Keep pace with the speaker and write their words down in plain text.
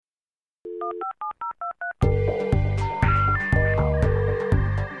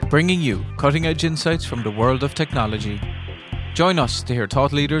bringing you cutting-edge insights from the world of technology. Join us to hear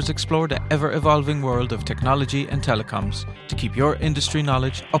thought leaders explore the ever-evolving world of technology and telecoms to keep your industry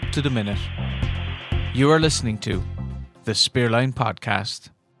knowledge up to the minute. You are listening to the Spearline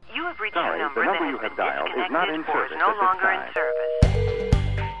Podcast. You have reached Sorry, a number the number that you has have been dialed is not in disconnected or is service no at this longer in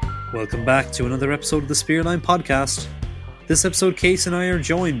time. service. Welcome back to another episode of the Spearline Podcast. This episode, Case and I are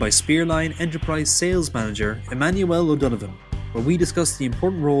joined by Spearline Enterprise Sales Manager Emmanuel O'Donovan, where we discuss the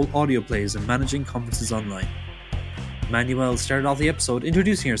important role audio plays in managing conferences online. Emmanuel started off the episode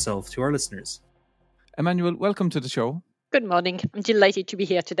introducing herself to our listeners. Emmanuel, welcome to the show. Good morning. I'm delighted to be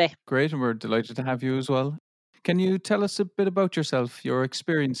here today. Great, and we're delighted to have you as well. Can you tell us a bit about yourself, your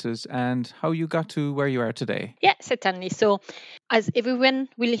experiences, and how you got to where you are today? Yeah, certainly. So, as everyone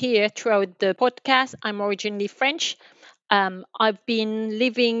will hear throughout the podcast, I'm originally French. I've been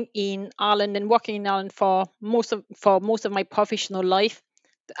living in Ireland and working in Ireland for most of my professional life.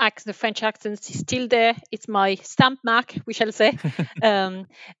 The French accent is still there. It's my stamp mark, we shall say. And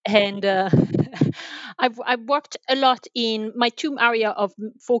I've worked a lot in my two area of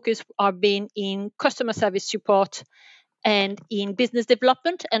focus are been in customer service support and in business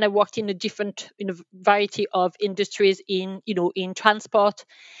development. And I worked in a variety of industries in transport,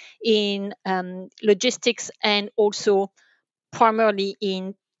 in logistics, and also primarily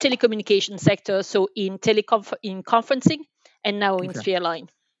in telecommunication sector, so in in conferencing, and now in Spearline.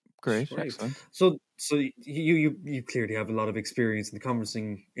 Great, Right. excellent. So you clearly have a lot of experience in the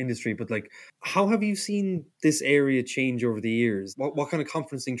conferencing industry, but how have you seen this area change over the years? What kind of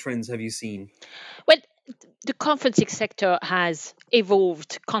conferencing trends have you seen? Well, the conferencing sector has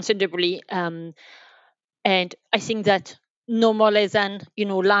evolved considerably, and I think that no more less than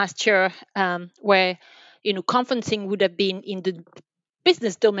last year, where conferencing would have been in the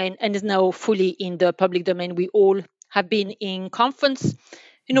business domain and is now fully in the public domain. We all have been in conference,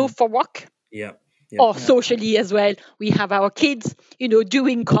 for work. Yeah. Or socially as well. We have our kids,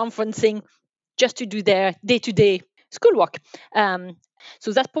 doing conferencing just to do their day-to-day schoolwork.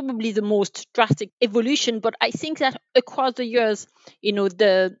 So that's probably the most drastic evolution. But I think that across the years,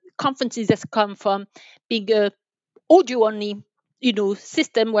 the conferences has come from being a audio-only,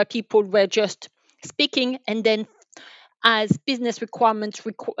 system where people were just speaking, and then as business requirements,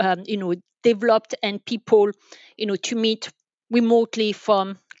 developed and people, to meet remotely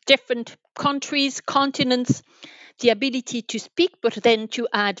from different countries, continents, the ability to speak, but then to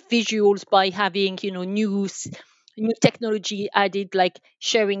add visuals by having, new technology added, like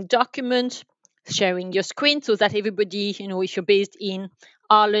sharing documents, sharing your screen, so that everybody, if you're based in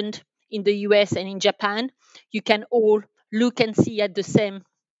Ireland, in the US, and in Japan, you can all look and see at the same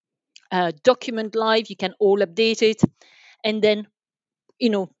document live. You can all update it, and then,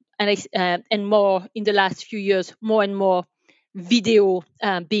 and more in the last few years, more and more video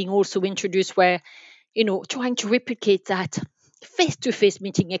being also introduced, where trying to replicate that face-to-face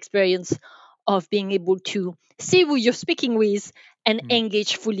meeting experience of being able to see who you're speaking with and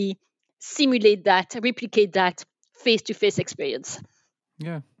engage fully, simulate that, replicate that face-to-face experience.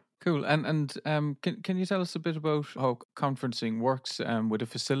 Yeah, cool. And can you tell us a bit about how conferencing works with a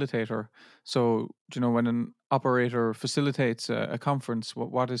facilitator? So, when an operator facilitates a conference,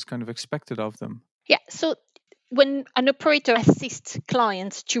 what is kind of expected of them? Yeah, so when an operator assists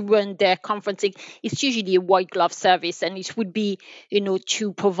clients to run their conferencing, it's usually a white glove service, and it would be,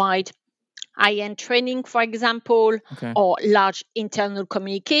 to provide high-end training, for example, or large internal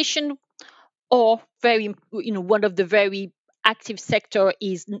communication, or one of the very active sector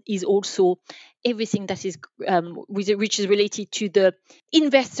is also everything that is which is related to the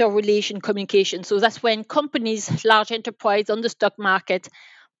investor relation communication. So that's when companies, large enterprise on the stock market,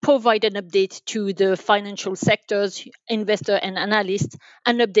 provide an update to the financial sectors, investor and analysts,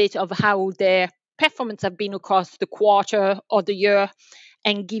 an update of how their performance have been across the quarter or the year,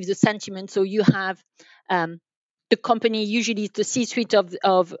 and give the sentiment. So you have the company, usually the C-suite of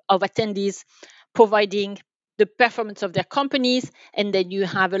attendees, providing the performance of their companies, and then you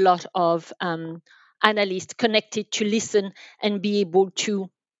have a lot of analysts connected to listen and be able to,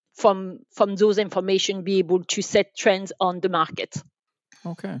 from those information, be able to set trends on the market.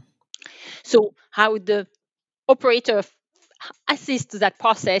 Okay. So how the operator assists that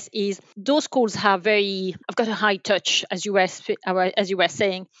process is those calls have I've got a high touch, as you were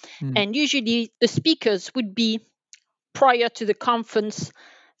saying, and usually the speakers would be prior to the conference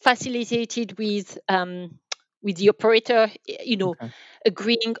facilitated with the operator,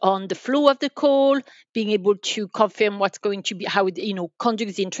 agreeing on the flow of the call, being able to confirm what's going to be, how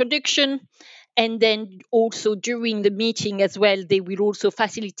conduct the introduction. And then also during the meeting as well, they will also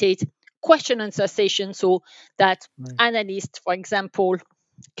facilitate question and answer session, so that analysts, for example,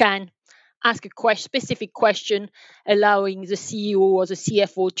 can ask a specific question, allowing the CEO or the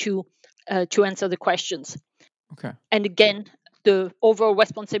CFO to answer the questions. Okay. And again, the overall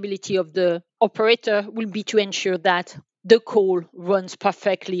responsibility of the operator will be to ensure that the call runs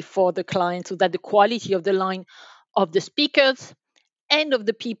perfectly for the client, so that the quality of the line of the speakers and of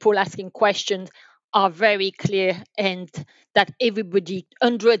the people asking questions are very clear, and that everybody,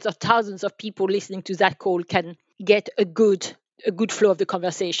 hundreds of thousands of people listening to that call, can get a good flow of the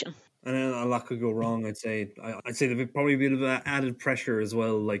conversation. And then a lot could go wrong. I'd say there'd probably be a bit of added pressure as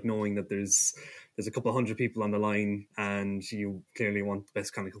well, like knowing that there's a couple of hundred people on the line, and you clearly want the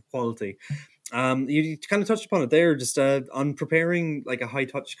best kind of quality. You kind of touched upon it there, just on preparing like a high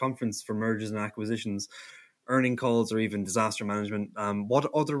touch conference for mergers and acquisitions, earning calls, or even disaster management. What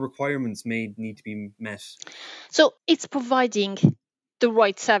other requirements may need to be met? So it's providing the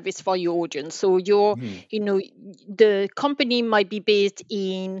right service for your audience. So the company might be based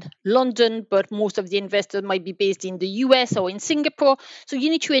in London, but most of the investors might be based in the US or in Singapore. So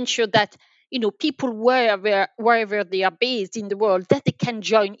you need to ensure that people wherever they are based in the world, that they can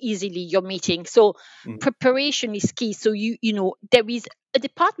join easily your meeting. So preparation is key. So there is a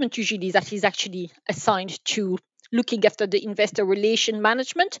department usually that is actually assigned to looking after the investor relation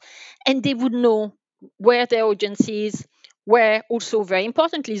management, and they would know where their audience is, where also very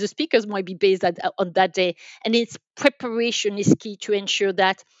importantly the speakers might be based on that day. And its preparation is key to ensure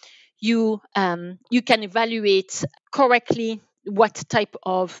that you can evaluate correctly what type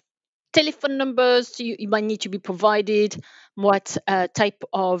of telephone numbers you might need to be provided, what type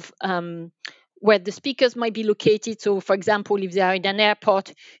of where the speakers might be located. So for example, if they are in an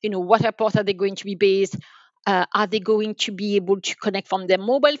airport, what airport are they going to be based? Are they going to be able to connect from their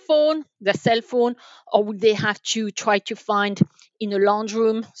mobile phone, their cell phone, or would they have to try to find in a lounge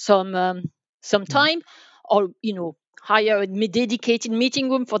room some time, or hire a dedicated meeting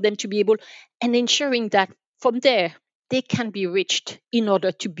room for them to be able, and ensuring that from there they can be reached in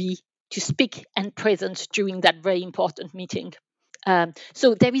order to speak and present during that very important meeting.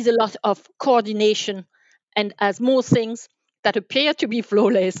 So there is a lot of coordination, and as most things that appear to be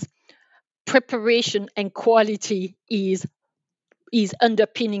flawless, preparation and quality is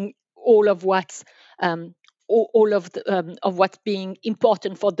underpinning all of what's of what's being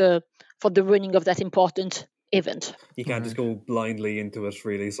important for the running of that important event. You can't just go blindly into it,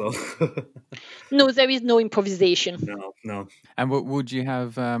 really. So no, there is no improvisation. No. And would you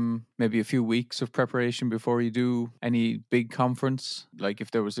have maybe a few weeks of preparation before you do any big conference? Like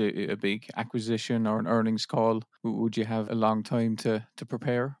if there was a big acquisition or an earnings call, would you have a long time to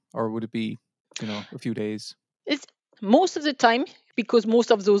prepare, or would it be a few days? It's most of the time, because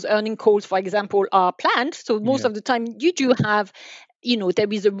most of those earning calls, for example, are planned. So most of the time you do have,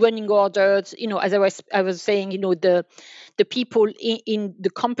 there is a running order. As I was saying, the people in the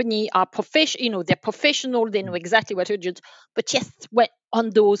company are professional. They're professional. They know exactly what to do. But yes, on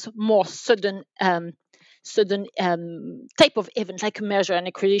those more sudden type of event, like a merger and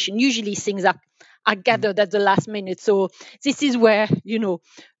acquisition, usually things are gathered at the last minute. So this is where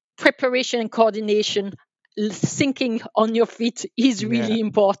preparation and coordination, thinking on your feet, is really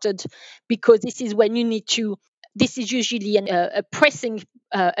important, because this is when you need to. This is usually a pressing.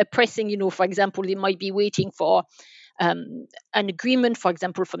 For example, they might be waiting for an agreement, for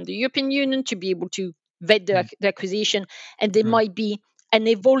example, from the European Union to be able to vet the acquisition, and there might be an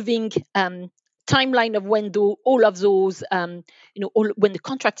evolving timeline of when all of those, when the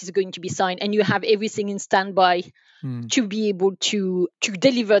contract is going to be signed, and you have everything in standby to be able to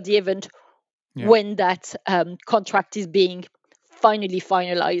deliver the event when that contract is being finally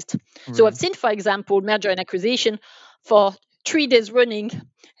finalized. Right. So I've seen, for example, merger and acquisition for 3 days running,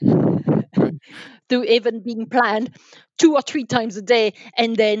 the event being planned 2 or 3 times a day,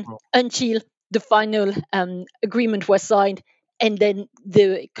 and then until the final agreement was signed, and then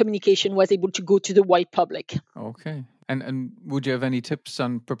the communication was able to go to the wide public. Okay. And would you have any tips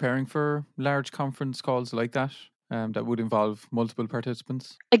on preparing for large conference calls like that? That would involve multiple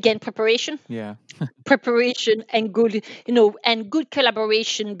participants? Again, preparation. Yeah. Preparation and good, and good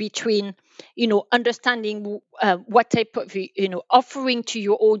collaboration between, understanding what type of, offering to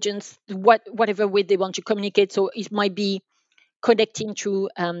your audience, whatever way they want to communicate. So it might be connecting to,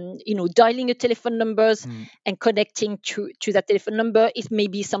 dialing a telephone numbers and connecting to that telephone number. It may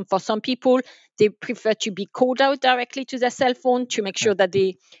be for some people, they prefer to be called out directly to their cell phone to make sure that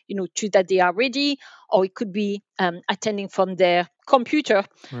they, that they are ready, or it could be attending from their computer.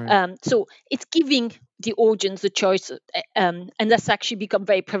 Right. So it's giving the audience the choice, and that's actually become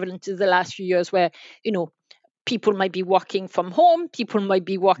very prevalent in the last few years, where, people might be working from home, people might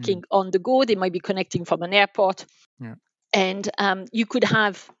be working on the go, they might be connecting from an airport. Yeah. and you could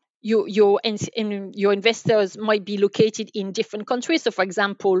have your investors might be located in different countries. So, for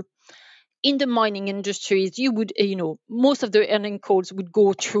example, in the mining industries, you would, most of the earning calls would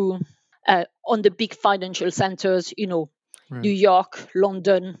go through on the big financial centers, Right. New York,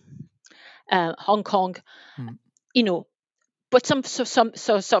 London, Hong Kong, Mm. you know. But so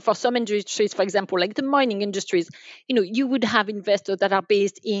for some industries, for example, like the mining industries, you would have investors that are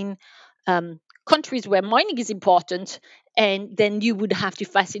based in countries where mining is important, and then you would have to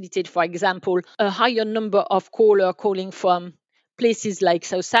facilitate, for example, a higher number of caller calling from places like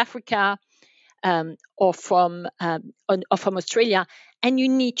South Africa, or from Australia, and you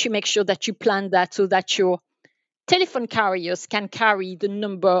need to make sure that you plan that so that your telephone carriers can carry the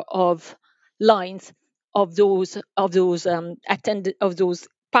number of lines of those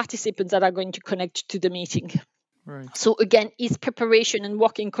participants that are going to connect to the meeting. Right. So again, it's preparation and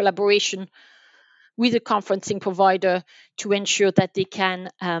working collaboration with a conferencing provider to ensure that they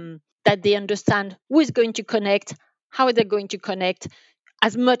understand who is going to connect, how they're going to connect,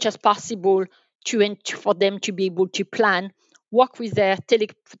 as much as possible for them to be able to plan, work with their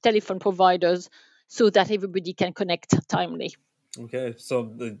telephone providers so that everybody can connect timely. Okay,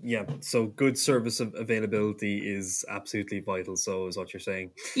 so so good service availability is absolutely vital. So is what you're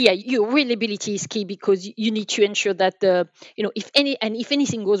saying. Yeah, your reliability is key because you need to ensure that if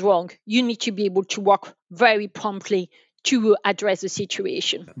anything goes wrong, you need to be able to work very promptly to address the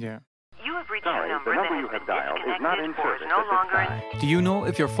situation. Yeah. You have reached a number that has been disconnected or is no longer in. Do you know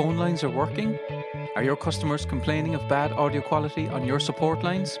if your phone lines are working? Are your customers complaining of bad audio quality on your support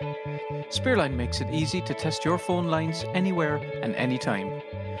lines? Spearline makes it easy to test your phone lines anywhere and anytime.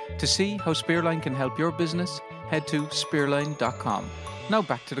 To see how Spearline can help your business, head to spearline.com. Now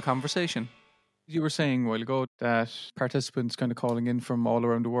back to the conversation. You were saying a while ago that participants kind of calling in from all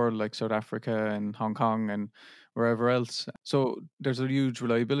around the world, like South Africa and Hong Kong and wherever else. So there's a huge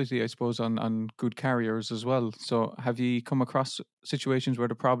reliability, I suppose, on good carriers as well. So have you come across situations where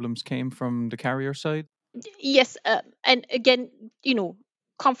the problems came from the carrier side? Yes, and again,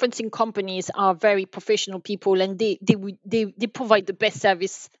 conferencing companies are very professional people, and they provide the best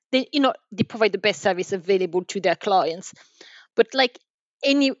service. They provide the best service available to their clients. But like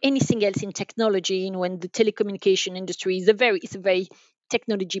anything else in technology, and the telecommunication industry is it's a very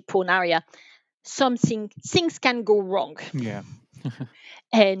technology prone area. Things can go wrong, Yeah.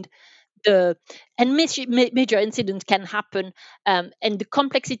 and major incidents can happen, and the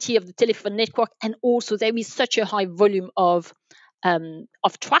complexity of the telephone network, and also there is such a high volume of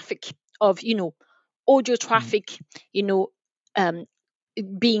traffic, of audio traffic, um,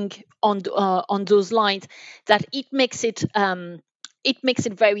 being on those lines, that it makes it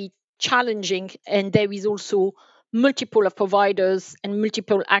very challenging, and there is also multiple of providers and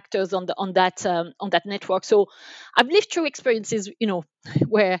multiple actors on that network. So I've lived through experiences,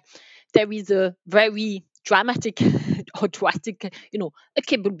 where there is a very dramatic or drastic, a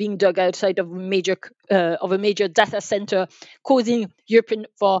cable being dug outside of a major data center, causing European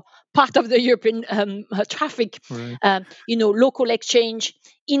for part of the European traffic, Right. local exchange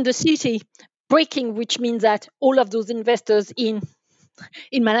in the city breaking, which means that all of those investors in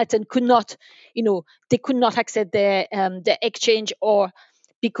Manhattan they could not access their exchange, or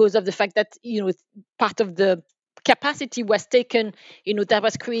because of the fact that part of the capacity was taken, that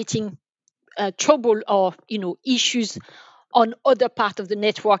was creating trouble, or issues on other part of the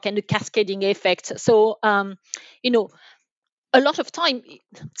network, and the cascading effect. So a lot of time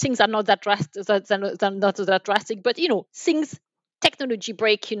things are not that drastic, not that drastic, but things, technology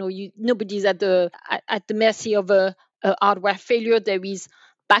break, nobody's at the mercy of a hardware failure. There is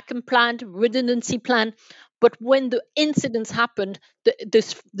backup plan, redundancy plan, but when the incidents happened,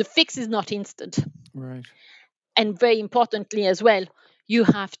 the fix is not instant. Right. And very importantly as well, you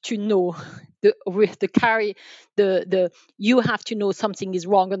have to know with the carry the you have to know something is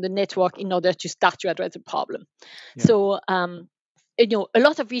wrong on the network in order to start to address the problem. Yeah. So a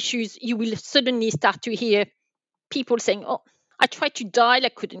lot of issues, you will suddenly start to hear people saying, oh, I tried to dial, I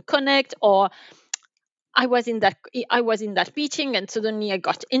couldn't connect, or I was in that meeting and suddenly I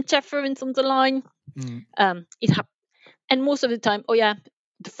got interference on the line. Mm. It happened. And most of the time, oh yeah,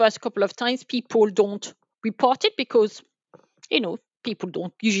 the first couple of times people don't report it because people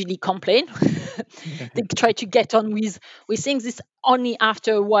don't usually complain. They try to get on with things. It's only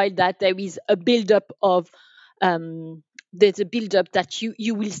after a while that there is a build-up that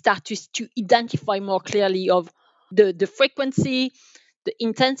you will start to identify more clearly of the frequency, the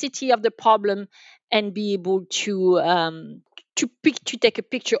intensity of the problem, and be able to take a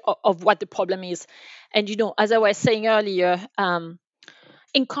picture of what the problem is. And as I was saying earlier,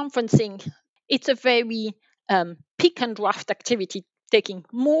 in conferencing, it's a very peak and draft activity taking.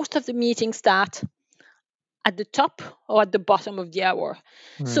 Most of the meetings start at the top or at the bottom of the hour.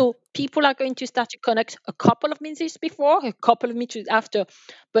 Right. So people are going to start to connect a couple of minutes before, a couple of minutes after.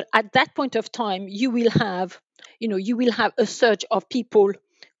 But at that point of time, you will have a surge of people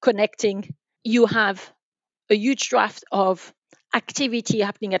connecting. You have a huge draft of activity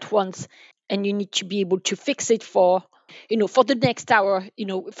happening at once, and you need to be able to fix it for the next hour.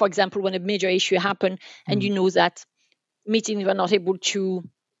 For example, when a major issue happen and you know that meetings were not able to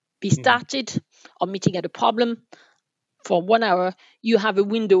be started or meeting had a problem for 1 hour, you have a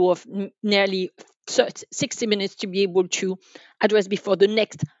window of nearly 60 minutes to be able to address before the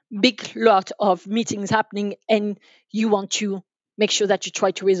next big lot of meetings happening, and you want to make sure that you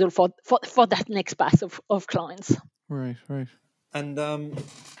try to resolve for that next batch of clients. Right. And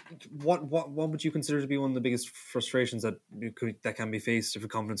what would you consider to be one of the biggest frustrations that can be faced if a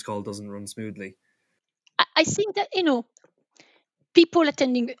conference call doesn't run smoothly? I think that people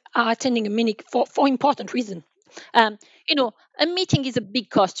are attending a meeting for important reason. A meeting is a big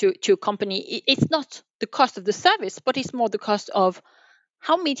cost to a company. It's not the cost of the service, but it's more the cost of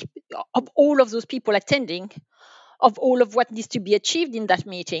how many of all of those people attending, of all of what needs to be achieved in that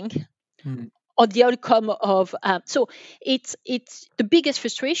meeting, or the outcome of. So it's the biggest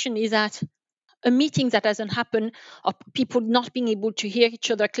frustration is that a meeting that doesn't happen, or people not being able to hear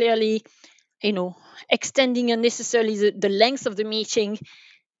each other clearly, extending unnecessarily the length of the meeting.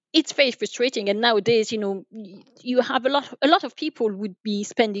 It's very frustrating. And nowadays, you have a lot of people would be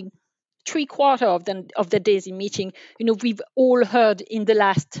spending 3/4 of their days in meeting. We've all heard in the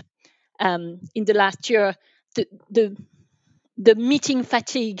last year the meeting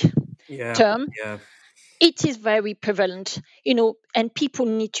fatigue term. Yeah. It is very prevalent, and people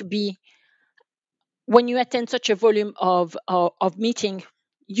need to be, when you attend such a volume of meeting,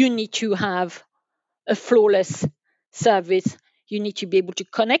 you need to have a flawless service. You need to be able to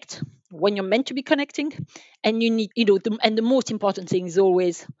connect when you're meant to be connecting, and you need, and the most important thing is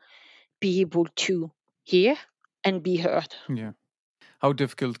always be able to hear and be heard. Yeah. How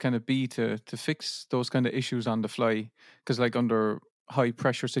difficult can it be to fix those kind of issues on the fly? Because like under high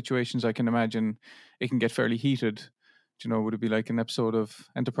pressure situations, I can imagine it can get fairly heated. Would it be like an episode of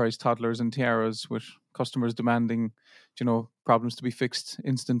Enterprise Toddlers and Tiaras with customers demanding, problems to be fixed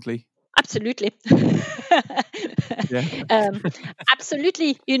instantly? Absolutely. Yeah.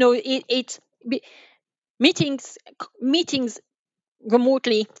 Absolutely. Meetings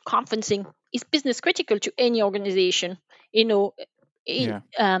remotely, conferencing is business critical to any organization.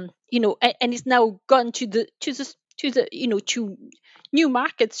 And it's now gone to new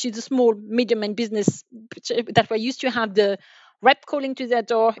markets, to the small, medium, and business that were used to have the rep calling to their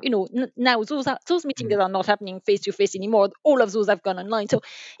door. Now those meetings that are not happening face to face anymore. All of those have gone online. So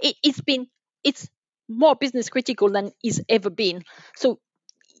it's more business critical than it's ever been. So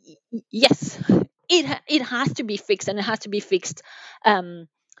yes, it has to be fixed, and it has to be fixed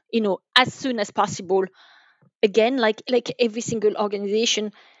as soon as possible. Again, like every single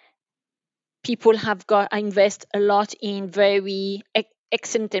organization, people have got invest a lot in very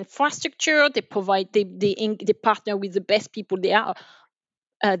excellent infrastructure. They provide, they partner with the best people.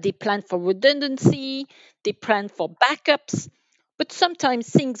 They plan for redundancy, they plan for backups, but sometimes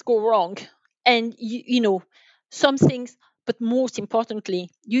things go wrong, and some things. But most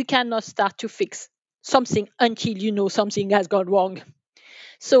importantly, you cannot start to fix something until you know something has gone wrong.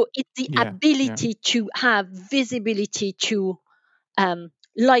 So it's the ability to have visibility, to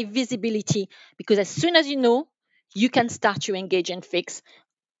live visibility, because as soon as you know, you can start to engage and fix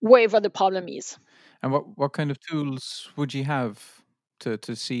wherever the problem is. And what kind of tools would you have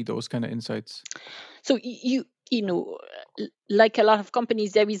to see those kind of insights? So like a lot of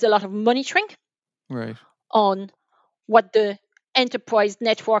companies, there is a lot of monitoring, right, on what the enterprise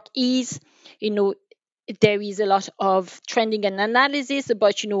network is. There is a lot of trending and analysis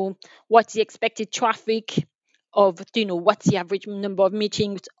about what's the expected traffic of, what's the average number of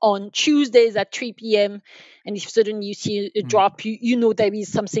meetings on Tuesdays at 3 p.m. And if suddenly you see a drop, you know there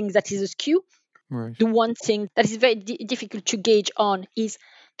is something that is askew. right. The one thing that is very difficult to gauge on is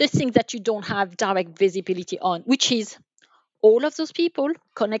the thing that you don't have direct visibility on, which is all of those people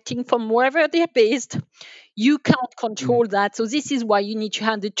connecting from wherever they're based. You can't control that. So this is why you need to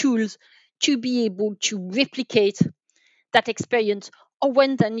have the tools to be able to replicate that experience, or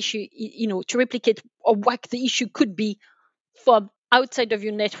when an issue, to replicate or what the issue could be from outside of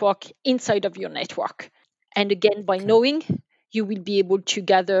your network, inside of your network. And again, by knowing, you will be able to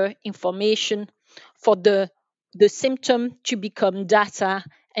gather information for the symptom to become data,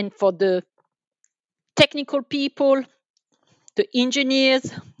 and for the technical people, the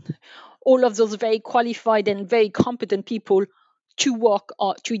engineers, all of those very qualified and very competent people to work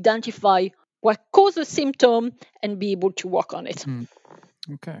or to identify what causes a symptom and be able to work on it.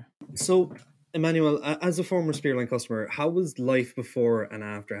 Okay. So, Emmanuel, as a former Spearline customer, how was life before and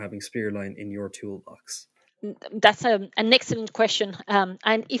after having Spearline in your toolbox? That's an excellent question.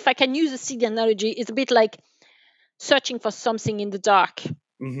 And if I can use a city analogy, it's a bit like searching for something in the dark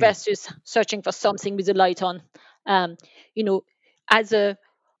versus searching for something with the light on. As a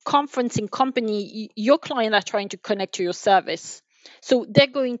conferencing company, your client are trying to connect to your service. So they're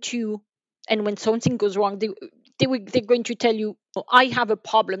going to, and when something goes wrong, they're going to tell you, I have a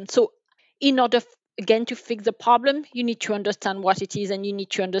problem. So in order, again, to fix the problem, you need to understand what it is, and you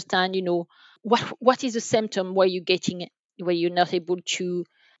need to understand, what is the symptom where you're not able to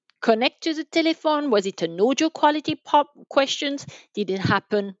connect to the telephone. Was it an audio quality questions? Did it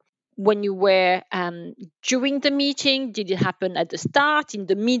happen when you were during the meeting? Did it happen at the start, in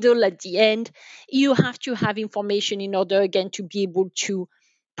the middle, at the end? You have to have information in order, again, to be able to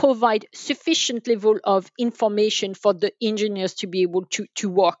provide sufficient level of information for the engineers to be able to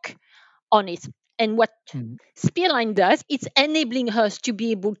work on it. And what Spearline does, it's enabling us to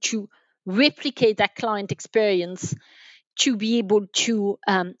be able to replicate that client experience, to be able to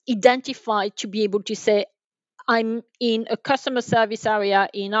identify, to be able to say, I'm in a customer service area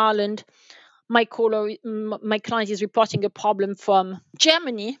in Ireland. My client is reporting a problem from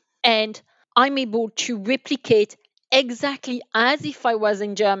Germany, and I'm able to replicate exactly as if I was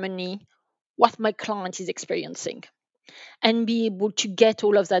in Germany what my client is experiencing, and be able to get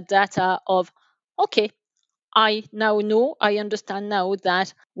all of that data of, okay, I understand now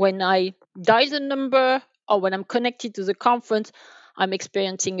that when I dial the number or when I'm connected to the conference, I'm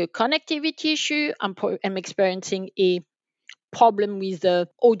experiencing a connectivity issue. I'm experiencing a problem with the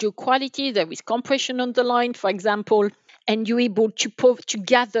audio quality. There is compression on the line, for example, and you're able to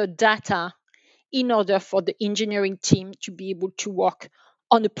gather data in order for the engineering team to be able to work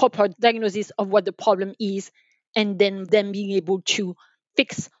on a proper diagnosis of what the problem is, and then being able to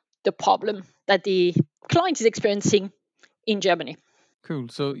fix the problem that the client is experiencing in Germany. Cool.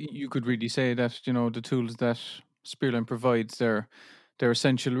 So you could really say that, the tools that Spearline provides, they're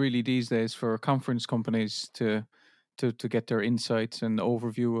essential really these days for conference companies to get their insights and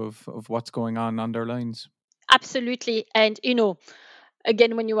overview of what's going on their lines. Absolutely. And,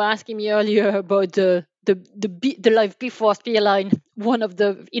 again, when you were asking me earlier about the life before Spearline, one of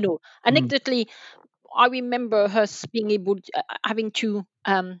the, anecdotally, I remember us being able having to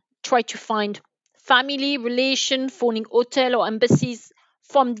try to find family, relation, phoning hotel or embassies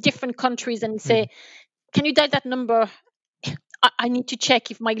from different countries and say, can you dial that number? I need to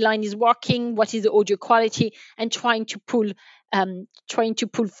check if my line is working, what is the audio quality, and trying to pull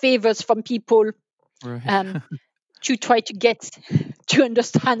favors from people to try to get to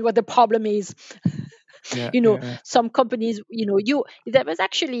understand what the problem is. Some companies, there was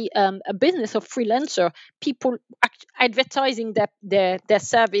actually a business of freelancer, people advertising their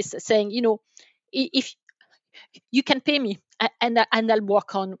service, saying, if you can pay me and I'll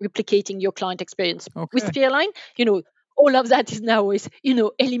work on replicating your client experience. Okay. With Spearline, all of that is now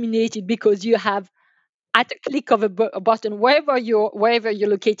eliminated, because you have, at a click of a button, wherever you're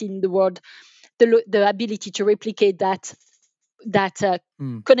located in the world, the ability to replicate that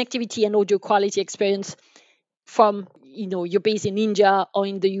connectivity and audio quality experience from, you're based in India or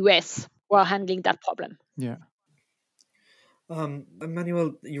in the US, while handling that problem. Yeah.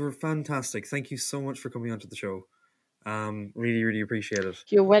 Emmanuel, you were fantastic. Thank you so much for coming onto the show. Really, really appreciate it.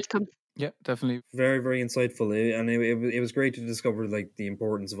 You're welcome. Yeah, definitely. Very, very insightful. And it was great to discover the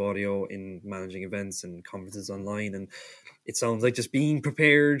importance of audio in managing events and conferences online. And it sounds like just being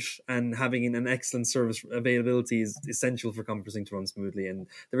prepared and having an excellent service availability is essential for conferencing to run smoothly. And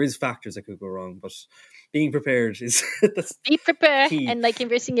there is factors that could go wrong, but being prepared is that's be prepared key. And like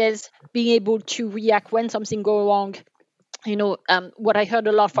everything else, being able to react when something goes wrong. What I heard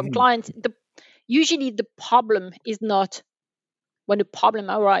a lot from clients, usually the problem is not when a problem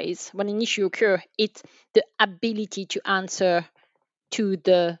arises, when an issue occurs, it's the ability to answer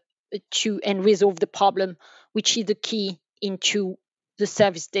and resolve the problem, which is the key into the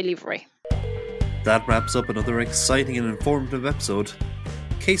service delivery. That wraps up another exciting and informative episode.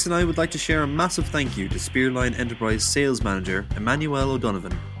 Case and I would like to share a massive thank you to Spearline Enterprise Sales Manager Emmanuel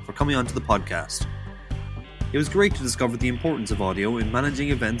O'Donovan for coming onto the podcast. It was great to discover the importance of audio in managing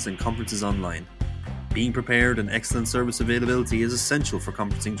events and conferences online. Being prepared and excellent service availability is essential for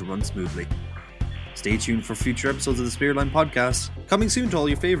conferencing to run smoothly. Stay tuned for future episodes of the Spearline Podcast, coming soon to all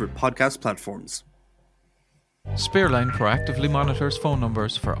your favourite podcast platforms. Spearline proactively monitors phone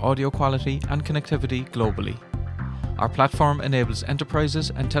numbers for audio quality and connectivity globally. Our platform enables enterprises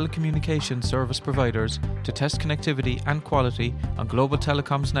and telecommunications service providers to test connectivity and quality on global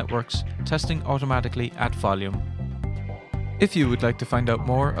telecoms networks, testing automatically at volume. If you would like to find out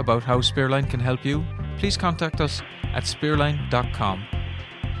more about how Spearline can help you, please contact us at spearline.com.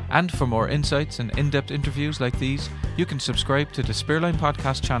 And for more insights and in-depth interviews like these, you can subscribe to the Spearline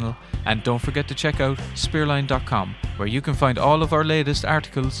Podcast channel, and don't forget to check out spearline.com, where you can find all of our latest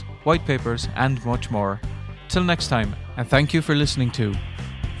articles, white papers, and much more. Till next time, and thank you for listening to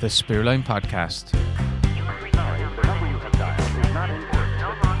the Spearline Podcast.